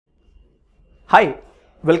Hi,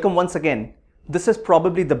 welcome once again. This is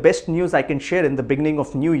probably the best news I can share in the beginning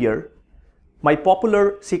of new year. My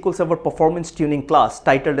popular SQL Server performance tuning class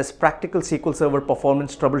titled as Practical SQL Server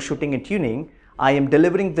Performance Troubleshooting and Tuning, I am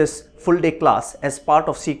delivering this full day class as part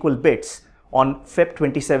of SQLBits on Feb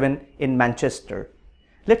 27 in Manchester.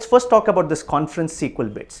 Let's first talk about this conference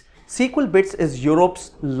SQLBits. SQLBits is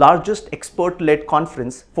Europe's largest expert-led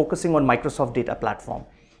conference focusing on Microsoft Data Platform.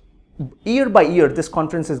 Year by year, this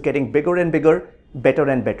conference is getting bigger and bigger, better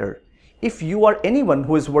and better. If you are anyone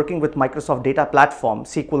who is working with Microsoft Data Platform,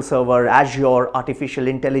 SQL Server, Azure, Artificial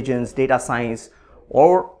Intelligence, Data Science,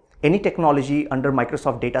 or any technology under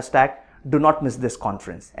Microsoft Data Stack, do not miss this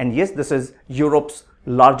conference. And yes, this is Europe's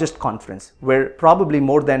largest conference, where probably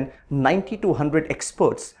more than 90 to 100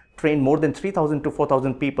 experts train more than 3,000 to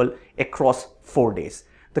 4,000 people across 4 days.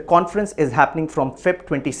 The conference is happening from Feb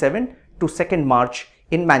 27 to 2nd March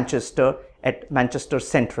in Manchester at Manchester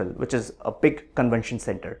Central, which is a big convention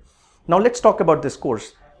center. Now let's talk about this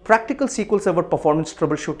course. Practical SQL Server Performance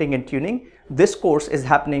Troubleshooting and Tuning. This course is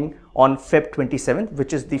happening on Feb 27th,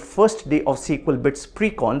 which is the first day of SQLBits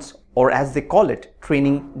pre-cons, or as they call it,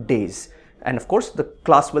 training days. And of course, the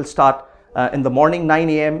class will start in the morning 9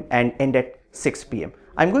 a.m. and end at 6 p.m.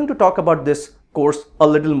 I'm going to talk about this course a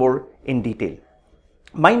little more in detail.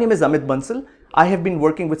 My name is Amit Bansal. I have been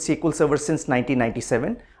working with SQL Server since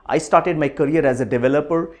 1997. I started my career as a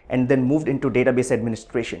developer and then moved into database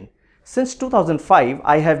administration. Since 2005,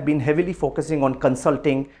 I have been heavily focusing on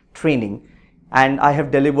consulting, training, and I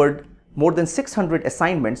have delivered more than 600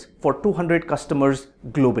 assignments for 200 customers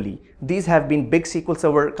globally. These have been big SQL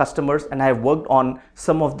Server customers, and I have worked on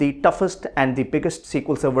some of the toughest and the biggest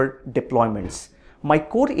SQL Server deployments. My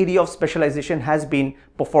core area of specialization has been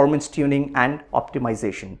performance tuning and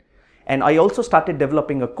optimization. And I also started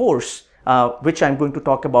developing a course, which I'm going to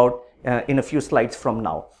talk about in a few slides from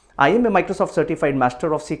now. I am a Microsoft Certified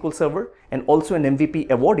Master of SQL Server and also an MVP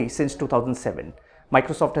awardee since 2007.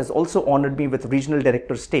 Microsoft has also honored me with Regional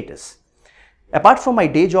Director status. Apart from my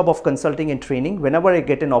day job of consulting and training, whenever I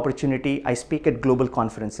get an opportunity, I speak at global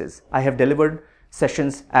conferences. I have delivered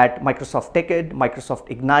sessions at Microsoft TechEd, Microsoft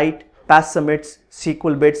Ignite, PAS Summits,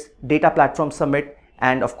 SQLBits, Data Platform Summit,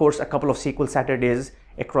 and of course a couple of SQL Saturdays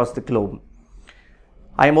across the globe.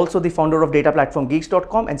 I am also the founder of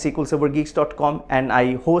dataplatformgeeks.com and SQLServerGeeks.com, and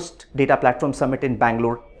I host Data Platform Summit in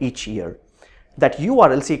Bangalore each year. That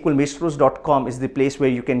URL, SQLmaestros.com, is the place where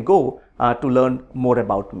you can go to learn more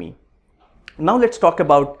about me. Now let's talk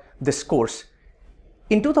about this course.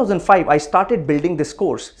 In 2005, I started building this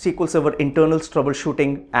course, SQL Server Internals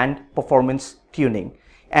Troubleshooting and Performance Tuning.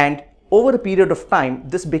 And over a period of time,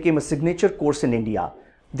 this became a signature course in India.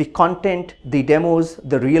 The content, the demos,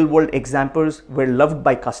 the real-world examples were loved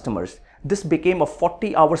by customers. This became a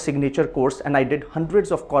 40-hour signature course, and I did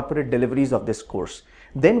hundreds of corporate deliveries of this course.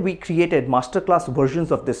 Then we created masterclass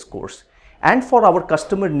versions of this course. And for our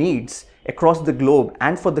customer needs across the globe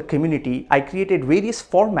and for the community, I created various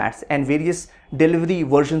formats and various delivery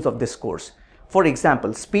versions of this course. For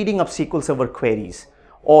example, speeding up SQL Server queries,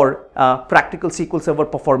 or practical SQL Server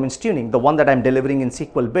performance tuning, the one that I'm delivering in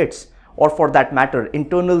SQLBits, or for that matter,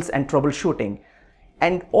 internals and troubleshooting.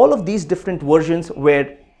 And all of these different versions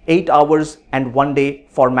were 8 hours and 1 day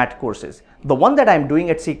format courses. The one that I'm doing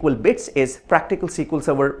at SQLBits is Practical SQL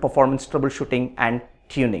Server Performance Troubleshooting and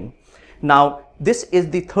Tuning. Now, this is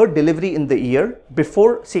the third delivery in the year.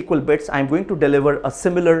 Before SQLBits, I'm going to deliver a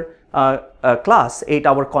similar class,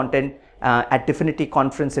 8-hour content at Definity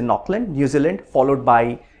Conference in Auckland, New Zealand, followed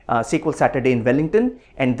by SQL Saturday in Wellington,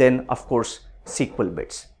 and then of course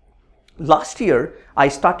SQLBits. Last year, I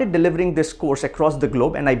started delivering this course across the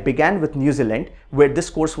globe, and I began with New Zealand, where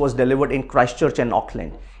this course was delivered in Christchurch and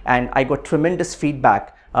Auckland. And I got tremendous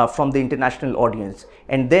feedback from the international audience.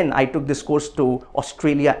 And then I took this course to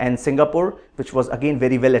Australia and Singapore, which was again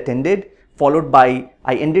very well attended. Followed by,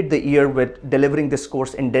 I ended the year with delivering this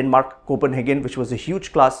course in Denmark, Copenhagen, which was a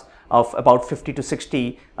huge class of about 50 to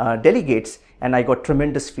 60 delegates, and I got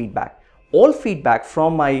tremendous feedback. All feedback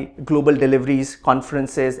from my global deliveries,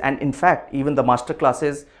 conferences, and in fact, even the master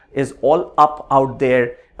classes is all up out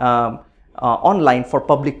there online for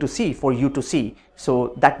public to see, for you to see.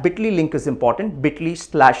 So that bit.ly link is important,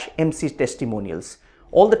 bit.ly/MC testimonials.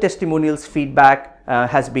 All the testimonials feedback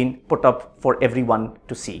has been put up for everyone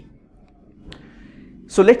to see.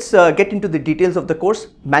 So let's get into the details of the course.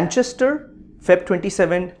 Manchester, Feb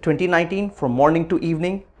 27, 2019, from morning to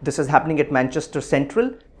evening. This is happening at Manchester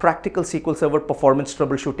Central, Practical SQL Server Performance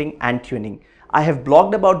Troubleshooting and Tuning. I have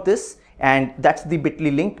blogged about this, and that's the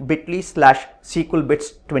bit.ly link,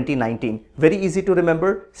 bit.ly/SQLBits 2019. Very easy to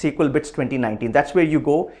remember, SQLBits 2019. That's where you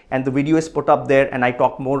go, and the video is put up there, and I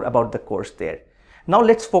talk more about the course there. Now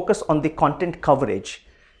let's focus on the content coverage.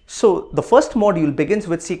 So the first module begins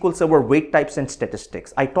with SQL Server wait types and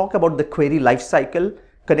statistics. I talk about the query lifecycle,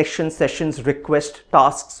 connections, sessions, requests,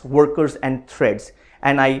 tasks, workers, and threads.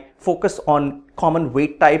 And I focus on common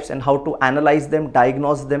wait types and how to analyze them,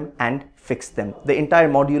 diagnose them, and fix them. The entire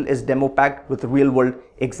module is demo packed with real world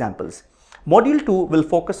examples. Module 2 will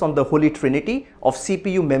focus on the holy trinity of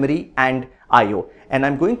CPU, memory, and I/O. And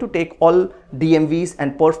I'm going to take all DMVs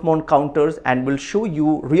and perf mount counters and will show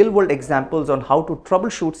you real world examples on how to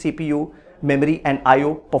troubleshoot CPU, memory, and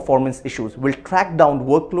I/O performance issues. We'll track down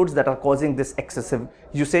workloads that are causing this excessive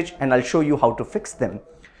usage, and I'll show you how to fix them.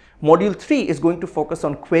 Module 3 is going to focus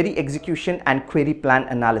on query execution and query plan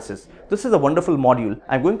analysis. This is a wonderful module.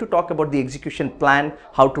 I'm going to talk about the execution plan,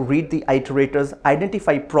 how to read the iterators,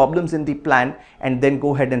 identify problems in the plan, and then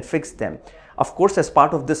go ahead and fix them. Of course, as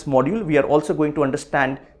part of this module, we are also going to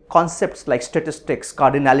understand concepts like statistics,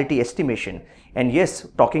 cardinality estimation, and yes,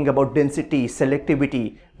 talking about density,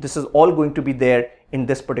 selectivity. This is all going to be there in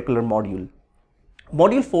this particular module.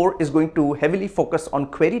 Module 4 is going to heavily focus on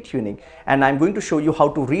query tuning, and I'm going to show you how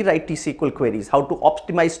to rewrite T-SQL queries, how to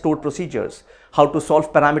optimize stored procedures, how to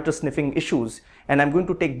solve parameter sniffing issues, and I'm going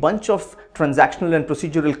to take a bunch of transactional and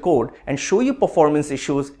procedural code and show you performance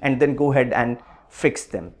issues and then go ahead and fix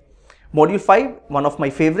them. Module 5, one of my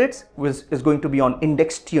favorites, is going to be on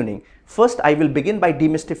index tuning. First, I will begin by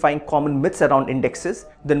demystifying common myths around indexes.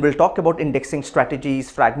 Then we'll talk about indexing strategies,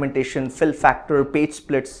 fragmentation, fill factor, page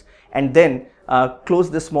splits, and then close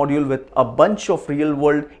this module with a bunch of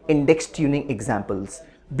real-world index tuning examples.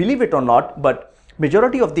 Believe it or not, but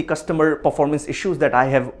majority of the customer performance issues that I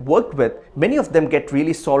have worked with, many of them get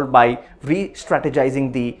really solved by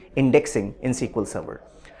re-strategizing the indexing in SQL Server.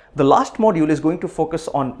 The last module is going to focus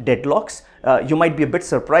on deadlocks. You might be a bit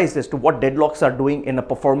surprised as to what deadlocks are doing in a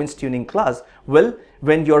performance tuning class. Well,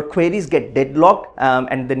 when your queries get deadlocked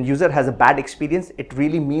and then user has a bad experience, it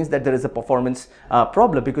really means that there is a performance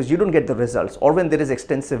problem because you don't get the results, or when there is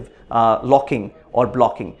extensive locking or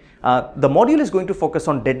blocking. The module is going to focus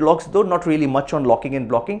on deadlocks, though not really much on locking and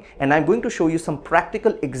blocking, and I'm going to show you some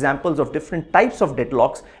practical examples of different types of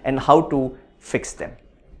deadlocks and how to fix them.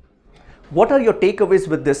 What are your takeaways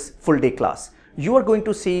with this full day class? You are going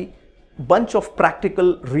to see a bunch of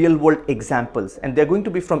practical real world examples, and they're going to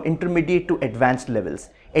be from intermediate to advanced levels.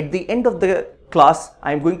 At the end of the class,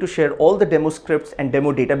 I'm going to share all the demo scripts and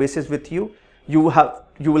demo databases with you. You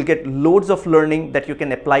will get loads of learning that you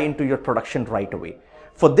can apply into your production right away.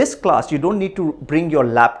 For this class, you don't need to bring your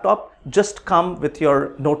laptop. Just come with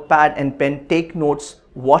your notepad and pen, take notes,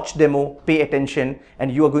 watch demo, pay attention,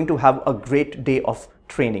 and you are going to have a great day of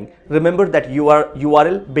training. Remember that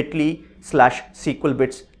URL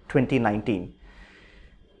bit.ly/SQLBits 2019.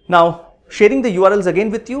 Now, sharing the URLs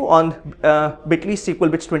again with you on bit.ly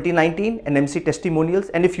SQLBits 2019 and MC testimonials.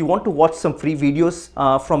 And if you want to watch some free videos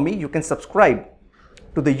from me, you can subscribe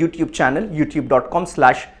to the YouTube channel,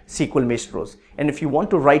 youtube.com/SQLmaestros. And if you want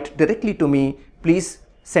to write directly to me, please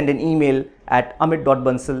send an email at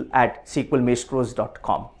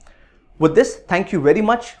amit.bansal@sqlmaestros.com. With this, thank you very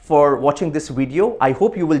much for watching this video. I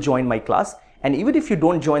hope you will join my class. And even if you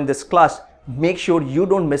don't join this class, make sure you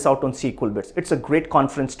don't miss out on SQLBits. It's a great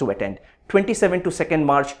conference to attend. 27 to 2nd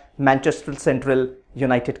March, Manchester Central,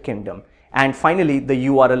 United Kingdom. And finally, the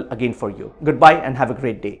URL again for you. Goodbye and have a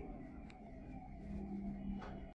great day.